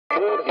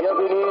et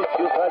bienvenue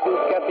sur Radio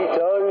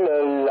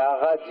Capitole, la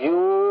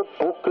radio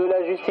pour que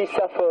la justice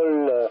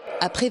s'affole.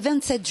 Après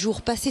 27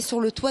 jours passés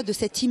sur le toit de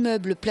cet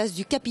immeuble Place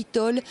du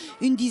Capitole,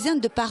 une dizaine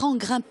de parents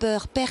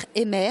grimpeurs, pères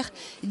et mères,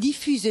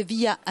 diffusent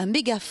via un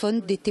mégaphone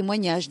des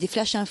témoignages, des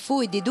flash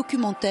infos et des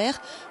documentaires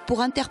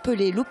pour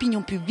interpeller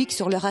l'opinion publique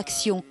sur leur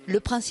action. Le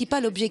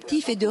principal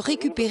objectif est de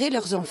récupérer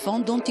leurs enfants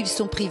dont ils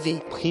sont privés.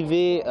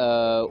 Privés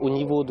au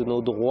niveau de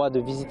nos droits de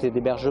visite et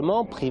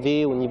d'hébergement,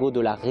 privés au niveau de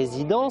la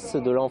résidence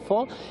de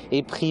l'enfant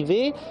et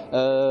privés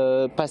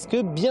parce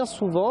que bien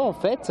souvent, en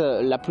fait,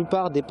 la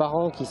plupart des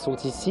parents qui sont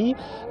ici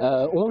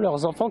ont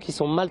leurs enfants qui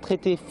sont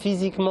maltraités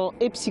physiquement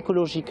et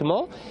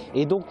psychologiquement.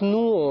 Et donc nous,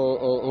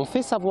 on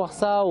fait savoir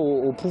ça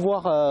au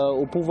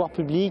pouvoir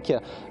public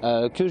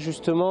que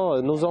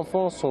justement nos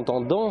enfants sont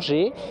en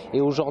danger. Et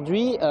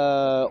aujourd'hui,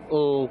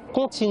 on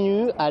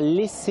continue à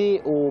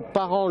laisser aux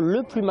parents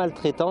le plus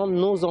maltraitants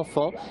nos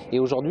enfants. Et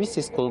aujourd'hui,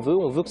 c'est ce qu'on veut.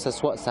 On veut que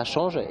ça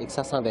change et que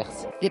ça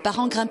s'inverse. Les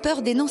parents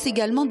grimpeurs dénoncent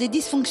également des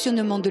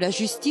dysfonctionnements de la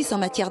justice en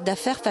matière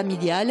d'affaires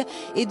familiales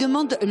et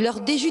demandent leur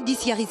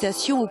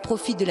déjudiciarisation au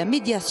profit de la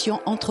médiation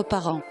entre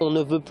parents. On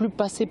ne veut plus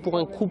passer pour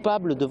un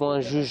coupable devant un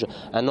juge.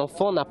 Un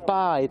enfant n'a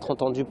pas à être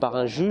entendu par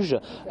un juge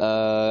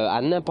à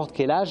n'importe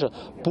quel âge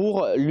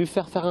pour lui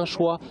faire un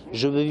choix.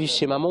 Je veux vivre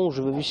chez maman ou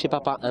je veux vivre chez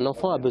papa. Un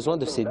enfant a besoin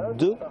de ses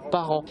deux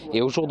parents.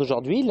 Et au jour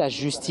d'aujourd'hui, la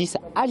justice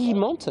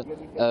alimente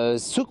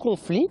ce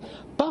conflit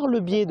par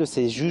le biais de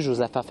ces juges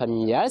aux affaires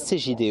familiales, ces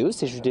JDE,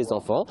 ces juges des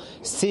enfants,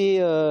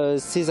 ces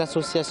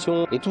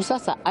associations. Et tout ça,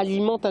 ça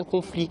alimente un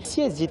conflit.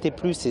 Si elles n'y étaient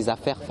plus, ces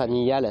affaires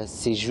familiales,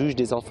 ces juges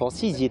des enfants,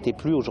 s'ils n'y étaient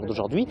plus au jour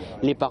d'aujourd'hui,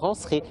 les parents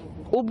seraient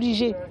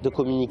obligés de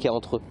communiquer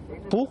entre eux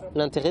pour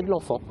l'intérêt de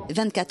l'enfant.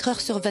 24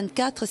 heures sur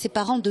 24, ces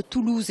parents de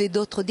Toulouse et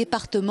d'autres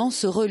départements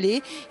se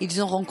relaient.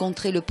 Ils ont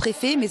rencontré le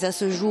préfet, mais à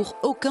ce jour,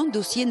 aucun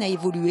dossier n'a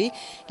évolué.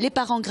 Les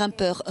parents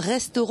grimpeurs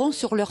resteront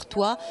sur leur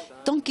toit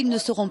tant qu'ils ne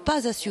seront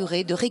pas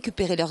assurés de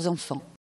récupérer leurs enfants.